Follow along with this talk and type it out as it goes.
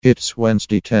It's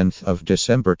Wednesday, 10th of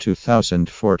December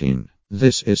 2014.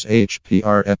 This is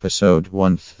HPR episode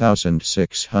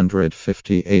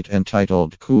 1658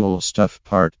 entitled Cool Stuff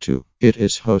Part 2. It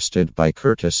is hosted by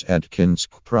Curtis Adkins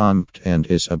Prompt and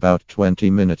is about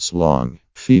 20 minutes long.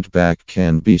 Feedback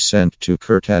can be sent to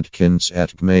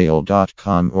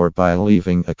kurtadkins@gmail.com or by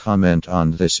leaving a comment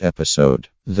on this episode.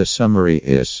 The summary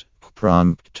is,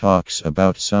 Prompt talks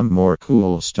about some more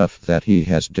cool stuff that he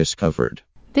has discovered.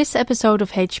 This episode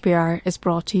of HPR is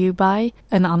brought to you by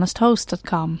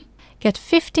anhonesthost.com. Get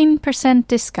 15%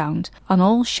 discount on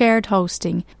all shared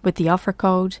hosting with the offer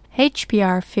code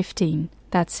HPR15.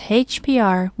 That's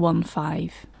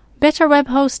HPR15. Better web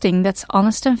hosting that's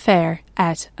honest and fair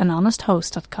at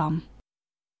anhonesthost.com.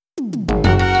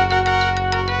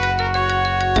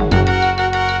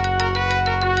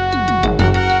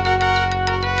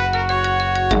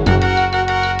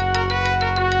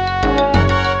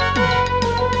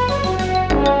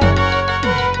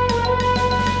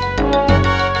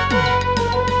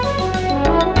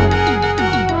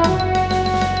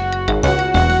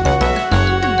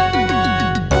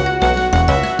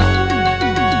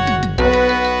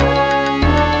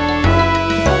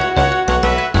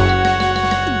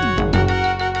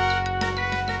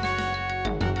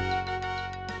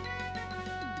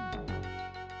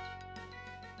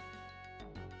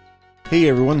 Hey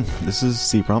everyone, this is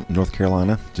C-Prompt, North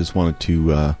Carolina. Just wanted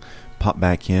to pop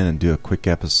back in and do a quick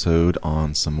episode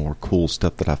on some more cool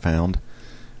stuff that I found.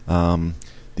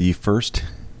 The first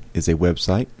is a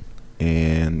website,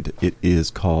 and it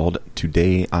is called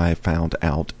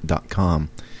todayifoundout.com.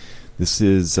 This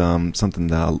is something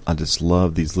that I just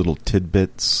love, these little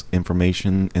tidbits,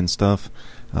 information and stuff.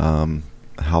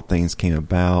 How things came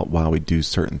about, why we do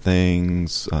certain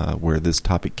things, where this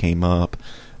topic came up.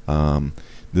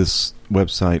 This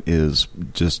website is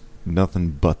just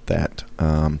nothing but that.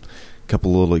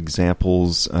 Couple little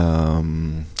examples,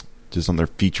 just on their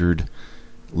featured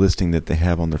listing that they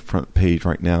have on their front page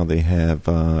right now. They have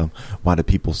why do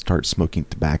people start smoking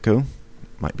tobacco?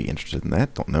 Might be interested in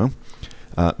that, don't know.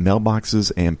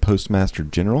 Mailboxes and Postmaster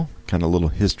General, kind of a little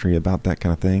history about that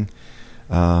kind of thing.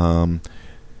 How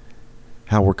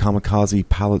were kamikaze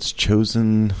pilots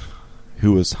chosen?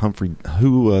 Who was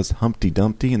Humpty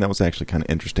Dumpty? And that was actually kind of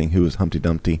interesting. Who was Humpty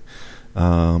Dumpty?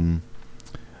 Why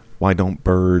don't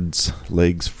birds'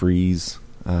 legs freeze?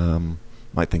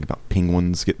 Might think about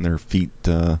penguins getting their feet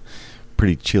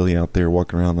pretty chilly out there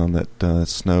walking around on that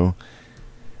snow.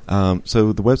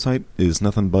 So the website is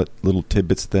nothing but little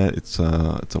tidbits of that. It's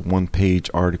a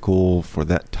one-page article for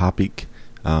that topic.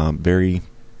 Very,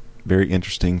 very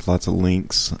interesting. Lots of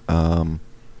links.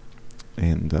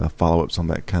 And follow-ups on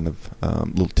that kind of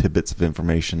little tidbits of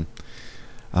information.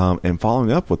 And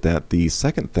following up with that, the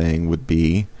second thing would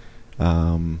be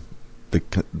the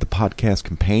podcast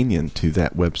companion to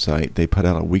that website. They put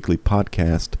out a weekly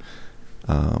podcast.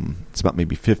 It's about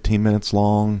maybe 15 minutes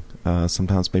long,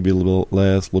 sometimes maybe a little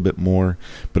less, a little bit more,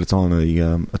 but it's on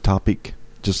a topic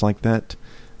just like that.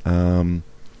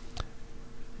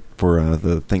 For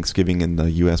the Thanksgiving in the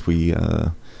U.S., we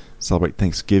celebrate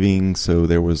Thanksgiving, so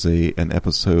there was an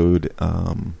episode,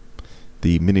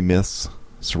 the mini myths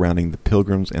surrounding the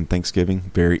Pilgrims and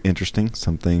Thanksgiving. Very interesting.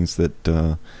 Some things that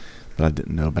I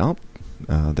didn't know about,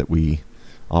 that we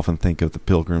often think of the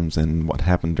Pilgrims and what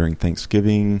happened during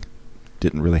Thanksgiving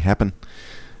didn't really happen.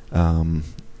 A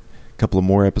couple of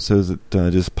more episodes that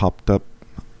just popped up.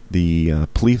 The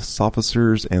police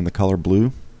officers and the color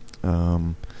blue.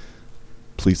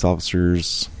 Police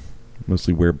officers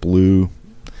mostly wear blue.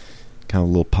 Kind of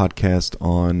a little podcast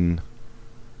on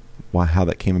how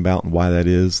that came about and why that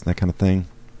is, that kind of thing.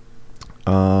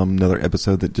 Another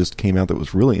episode that just came out that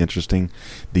was really interesting,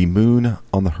 the moon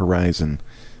on the horizon.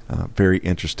 Very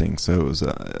interesting. So it was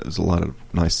a lot of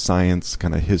nice science,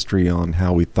 kind of history on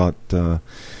how we thought the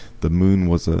moon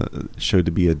was showed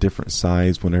to be a different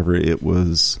size whenever it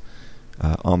was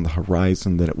on the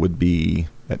horizon than it would be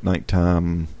at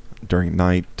nighttime. During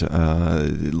night,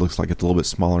 it looks like it's a little bit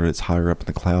smaller. It's higher up in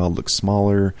the cloud, looks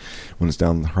smaller. When it's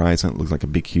down on the horizon, it looks like a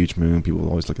big, huge moon. People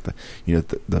always look at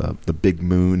the big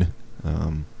moon.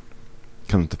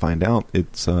 Comes to find out,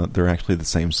 they're actually the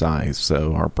same size.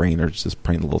 So our brain is just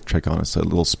playing a little trick on us. So a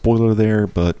little spoiler there,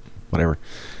 but whatever.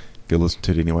 Go listen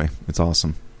to it anyway. It's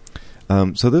awesome.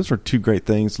 So those are two great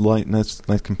things. Nice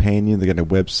companion. They got a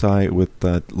website with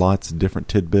lots of different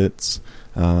tidbits.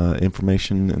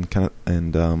 Information and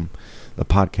a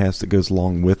podcast that goes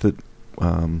along with it.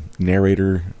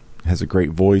 Narrator has a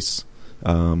great voice.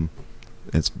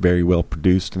 It's very well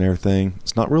produced and everything.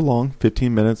 It's not real long,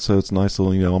 15 minutes, so it's nice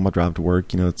little, on my drive to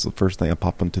work. It's the first thing I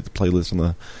pop into the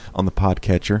playlist on the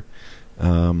podcatcher.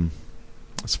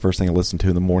 It's the first thing I listen to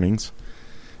in the mornings,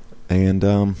 and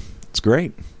it's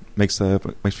great. Makes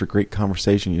for great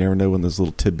conversation. You never know when those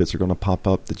little tidbits are going to pop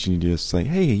up that you need to just say,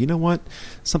 hey, you know what?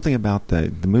 Something about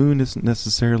that. The moon isn't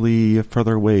necessarily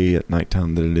further away at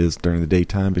nighttime than it is during the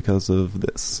daytime because of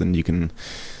this. And you can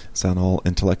sound all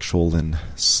intellectual and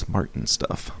smart and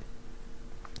stuff.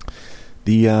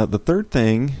 The third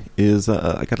thing is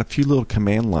I got a few little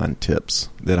command line tips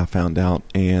that I found out.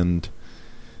 And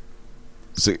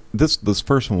so this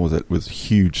first one was a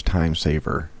huge time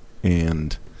saver.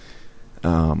 And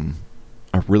I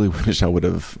really wish I would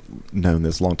have known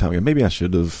this a long time ago. Maybe I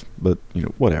should have, but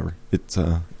whatever. It's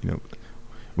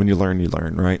when you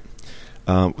learn, right?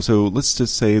 So let's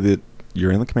just say that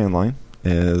you're in the command line,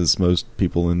 as most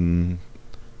people in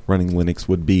running Linux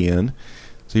would be in.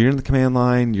 So you're in the command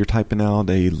line. You're typing out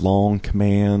a long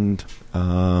command.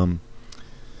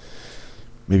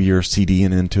 Maybe you're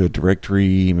CDing into a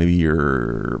directory. Maybe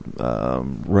you're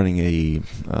running a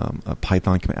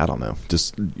Python command. I don't know.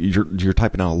 Just you're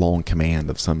typing out a long command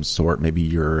of some sort. Maybe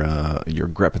you're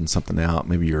grepping something out.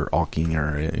 Maybe you're awking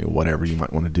or whatever you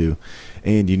might want to do,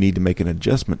 and you need to make an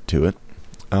adjustment to it.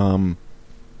 And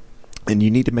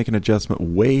you need to make an adjustment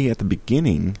way at the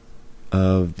beginning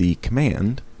of the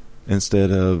command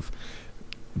instead of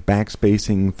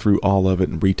backspacing through all of it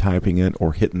and retyping it,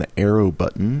 or hitting the arrow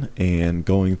button and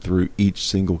going through each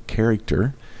single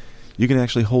character. You can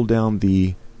actually hold down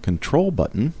the control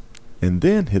button and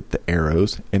then hit the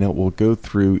arrows, and it will go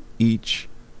through each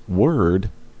word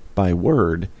by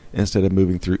word instead of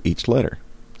moving through each letter.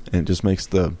 And it just makes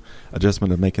the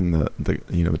adjustment of making the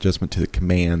adjustment to the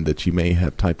command that you may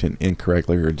have typed in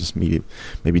incorrectly, or just maybe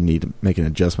need to make an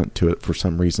adjustment to it for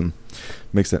some reason.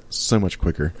 Makes that so much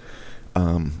quicker.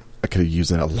 I could have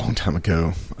used that a long time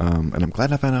ago, and I'm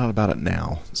glad I found out about it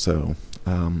now. So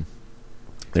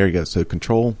there you go. So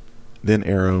control, then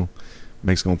arrow,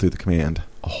 makes going through the command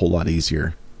a whole lot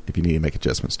easier if you need to make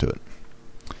adjustments to it.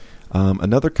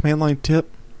 Another command line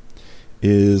tip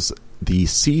is the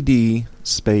CD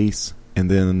space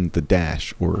and then the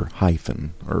dash or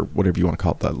hyphen or whatever you want to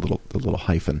call it, the little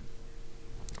hyphen.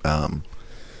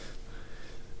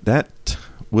 That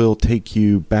will take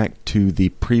you back to the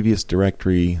previous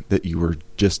directory that you were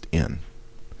just in.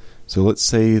 So let's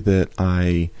say that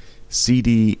I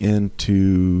CD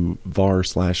into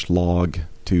var/log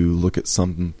to look at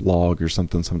some log or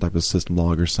something, some type of system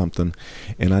log or something,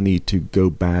 and I need to go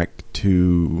back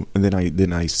to, and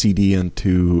then I CD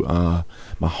into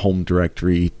my home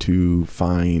directory to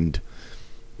find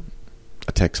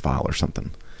a text file or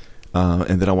something.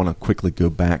 And then I want to quickly go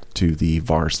back to the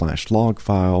var/log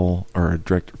file or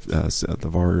the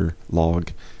var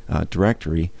log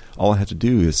directory. All I have to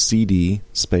do is CD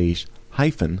space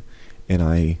hyphen, and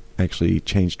I actually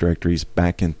change directories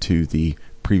back into the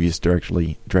previous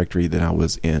directory that I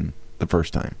was in the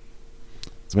first time.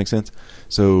 Does that make sense?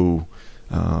 So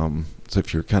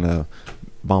if you're kind of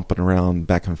bumping around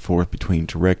back and forth between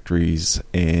directories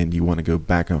and you want to go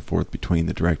back and forth between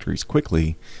the directories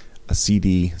quickly, a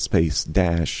CD space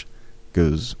dash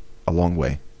goes a long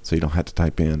way. So you don't have to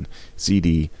type in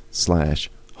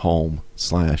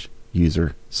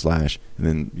CD/home/user/ and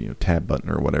then tab button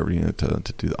or whatever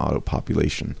to do the auto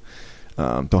population.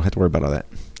 Don't have to worry about all that.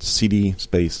 CD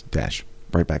space dash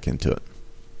right back into it.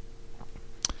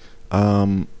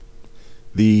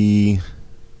 The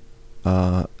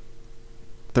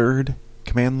third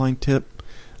command line tip.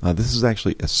 This is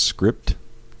actually a script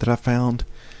that I found.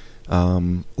 A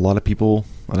lot of people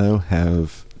I know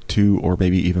have 2 or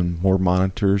maybe even more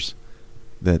monitors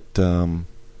that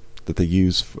they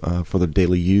use for their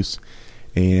daily use,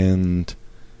 and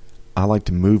I like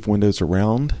to move windows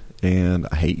around, and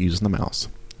I hate using the mouse.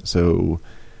 So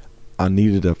I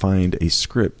needed to find a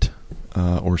script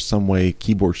or some way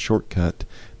keyboard shortcut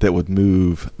that would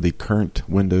move the current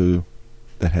window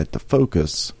that had the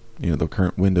focus, the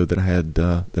current window that I had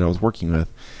that I was working with.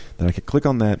 That I could click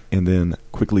on that and then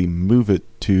quickly move it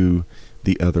to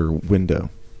the other window,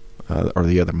 or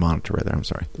the other monitor, rather. I'm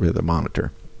sorry, the other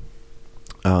monitor.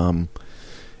 And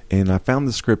I found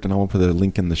the script, and I will put a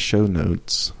link in the show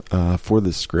notes for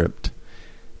this script.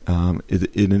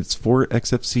 It's for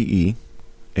XFCE,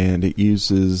 and it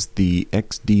uses the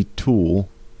XD tool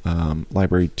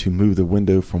library to move the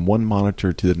window from one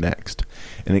monitor to the next,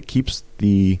 and it keeps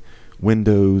the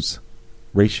windows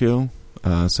ratio.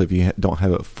 So if you don't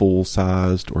have it full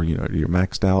sized, or you're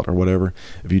maxed out or whatever,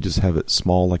 if you just have it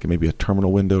small, like maybe a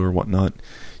terminal window or whatnot,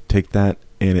 take that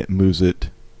and it moves it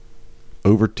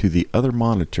over to the other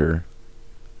monitor,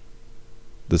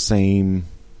 the same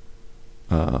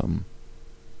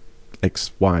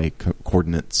XY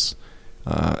coordinates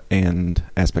and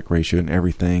aspect ratio and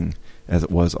everything as it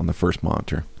was on the first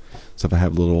monitor. So if I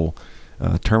have a little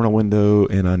terminal window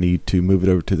and I need to move it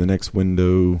over to the next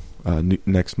window,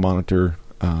 next monitor,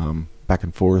 back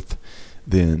and forth,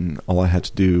 then all I have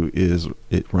to do is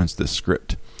it runs this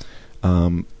script.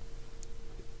 And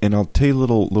I'll tell you a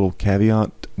little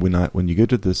caveat. When you go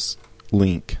to this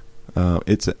link,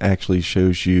 it actually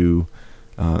shows you,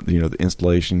 the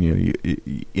installation. You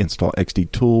install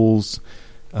XD tools,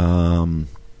 and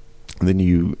then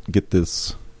you get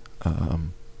this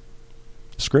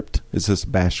script. It's this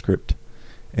bash script,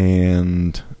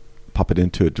 and pop it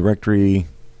into a directory,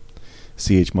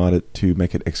 chmod it to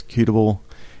make it executable.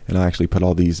 And I actually put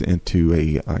all these into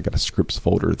I got a scripts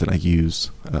folder that I use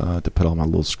to put all my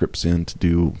little scripts in to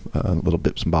do little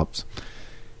bips and bops.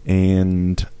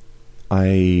 And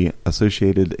I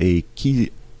associated a keystroke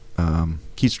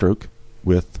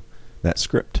with that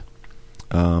script.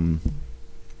 And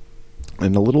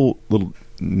a little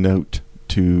note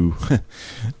to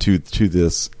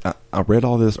this. I read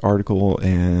all this article,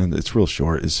 and it's real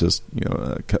short. It's just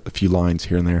a few lines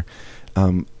here and there.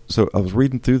 So I was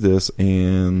reading through this,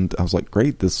 and I was like,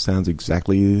 great, this sounds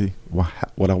exactly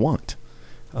what I want.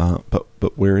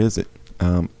 But where is it?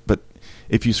 But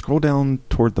if you scroll down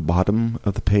toward the bottom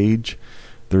of the page,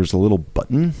 there's a little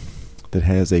button that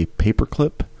has a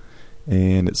paperclip,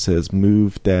 and it says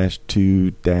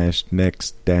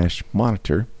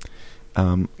move-to-next-monitor.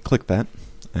 Click that.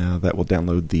 That will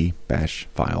download the bash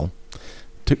file.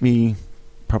 Took me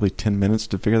probably 10 minutes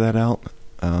to figure that out.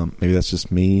 Maybe that's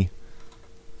just me.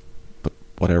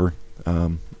 Whatever.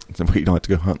 You don't have to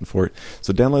go hunting for it.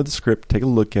 So download the script, take a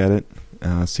look at it,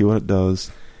 see what it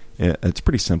does. It's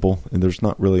pretty simple, and there's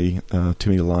not really too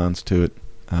many lines to it.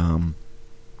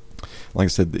 Like I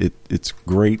said, it's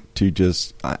great to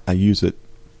just... I use it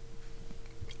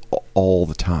all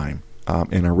the time.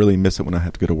 And I really miss it when I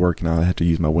have to go to work and I have to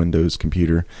use my Windows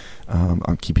computer.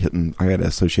 I keep hitting... I got it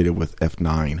associated with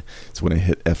F9. So when I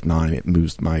hit F9, it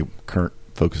moves my current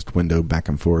focused window back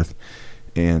and forth.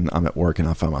 And I'm at work and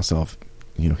I find myself,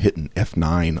 hitting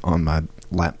F9 on my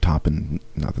laptop and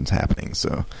nothing's happening.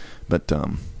 So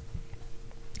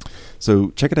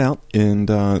check it out, and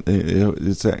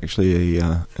it's actually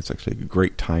a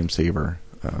great time saver.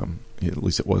 At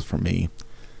least it was for me.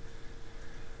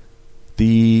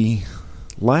 The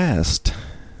last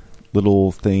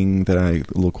little cool thing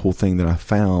that I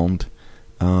found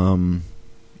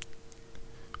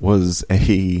was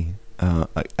a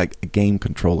game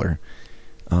controller.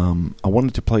 I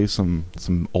wanted to play some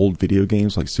old video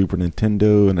games like Super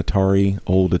Nintendo and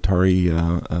old Atari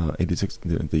 86,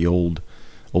 the old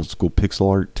school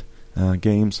pixel art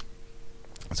games.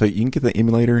 So you can get the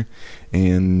emulator,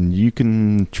 and you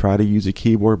can try to use a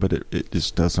keyboard, but it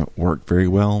just doesn't work very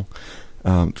well.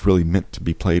 It's really meant to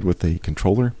be played with a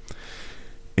controller.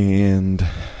 And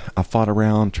I fought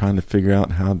around trying to figure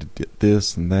out how to get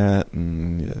this and that,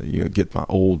 and get my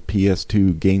old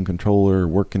PS2 game controller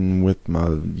working with my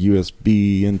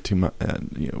USB into my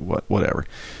whatever.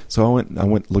 So I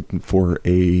went looking for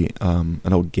an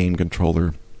old game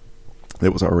controller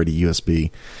that was already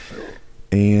USB,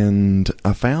 and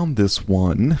I found this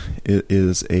one. It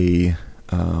is a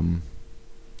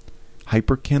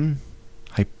Hyperkin.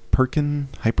 I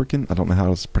don't know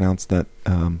how to pronounce that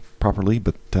properly,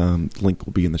 but link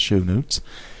will be in the show notes.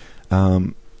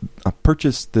 I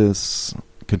purchased this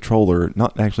controller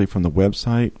not actually from the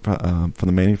website, from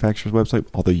the manufacturer's website,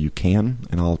 although you can,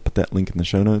 and I'll put that link in the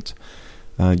show notes.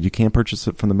 You can purchase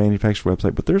it from the manufacturer's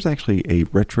website, but there's actually a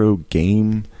retro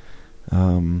game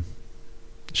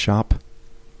shop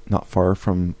not far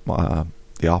from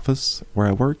the office where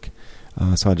I work.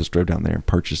 So I just drove down there and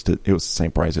purchased it. It was the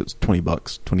same price. It was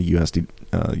 $20, 20 US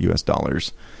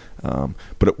dollars.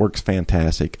 But it works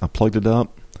fantastic. I plugged it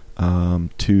up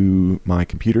to my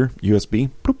computer, USB,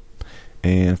 bloop,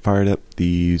 and fired up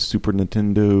the Super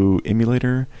Nintendo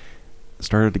emulator,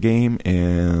 started the game,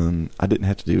 and I didn't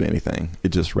have to do anything. It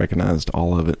just recognized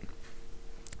all of it.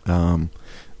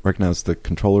 Recognized the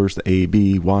controllers, the A,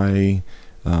 B, Y,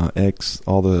 X,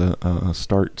 all the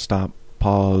start, stop,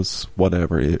 pause,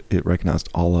 whatever. It recognized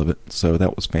all of it. So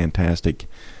that was fantastic.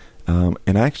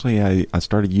 And actually, I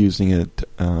started using it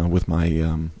with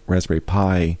my Raspberry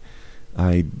Pi.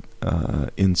 I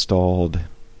installed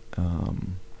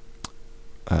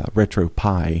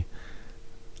RetroPie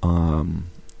on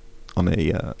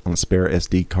a spare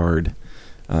SD card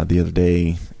the other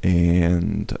day,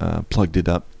 and plugged it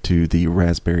up to the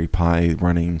Raspberry Pi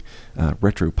running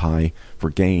RetroPie for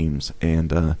games,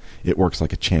 and it works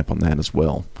like a champ on that as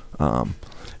well.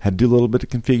 Had to do a little bit of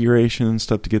configuration and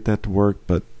stuff to get that to work,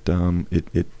 but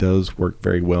it does work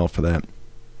very well for that.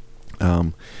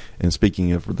 And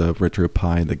speaking of the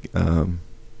RetroPie,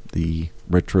 the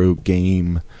retro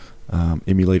game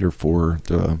emulator for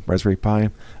the Raspberry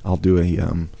Pi, I'll do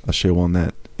a show on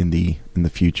that in the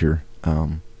future. As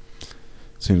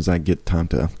soon as I get time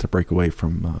to break away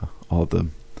from all the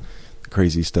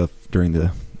crazy stuff during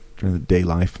the day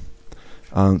life.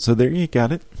 So there you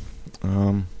got it.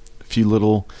 A few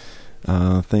little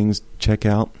things. Check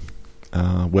out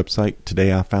website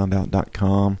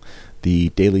todayifoundout.com. The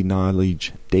Daily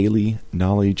Knowledge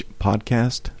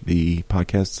podcast. The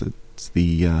podcast that's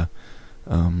the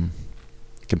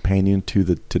companion to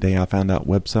the Today I Found Out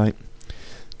website.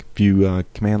 A few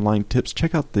command line tips.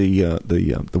 Check out the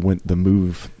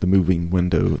moving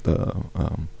window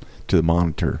to the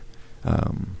monitor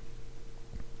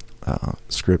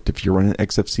script. If you're running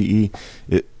XFCE,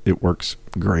 it works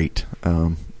great.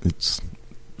 It's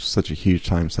such a huge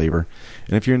time saver.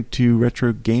 And if you're into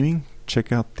retro gaming,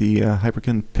 check out the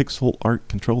Hyperkin Pixel Art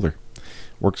controller.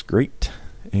 Works great,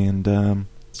 and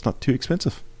it's not too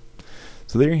expensive.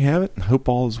 So there you have it. Hope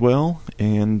all is well,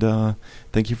 and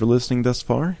thank you for listening thus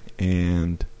far,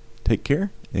 and take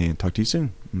care, and talk to you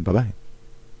soon. Bye-bye.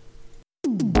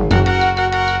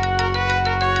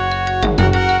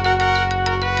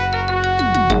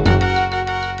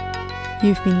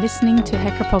 You've been listening to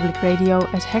Hacker Public Radio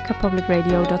at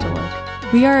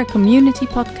hackerpublicradio.org. We are a community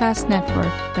podcast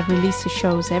network that releases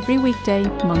shows every weekday,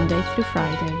 Monday through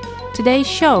Friday. Today's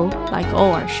show, like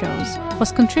all our shows,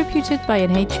 was contributed by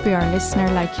an HPR listener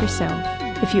like yourself.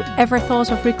 If you ever thought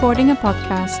of recording a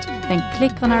podcast, then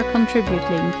click on our contribute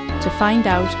link to find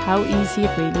out how easy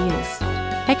it really is.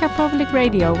 Hacker Public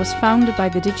Radio was founded by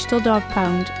the Digital Dog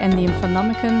Pound and the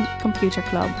Infonomicon Computer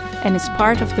Club and is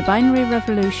part of the binary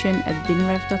revolution at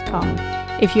binrev.com.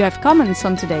 If you have comments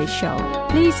on today's show,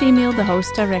 please email the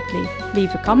host directly,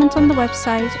 leave a comment on the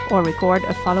website, or record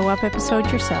a follow-up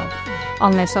episode yourself.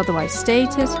 Unless otherwise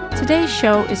stated, today's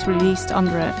show is released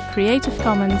under a Creative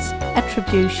Commons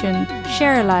Attribution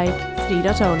Share Alike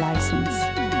 3.0 license.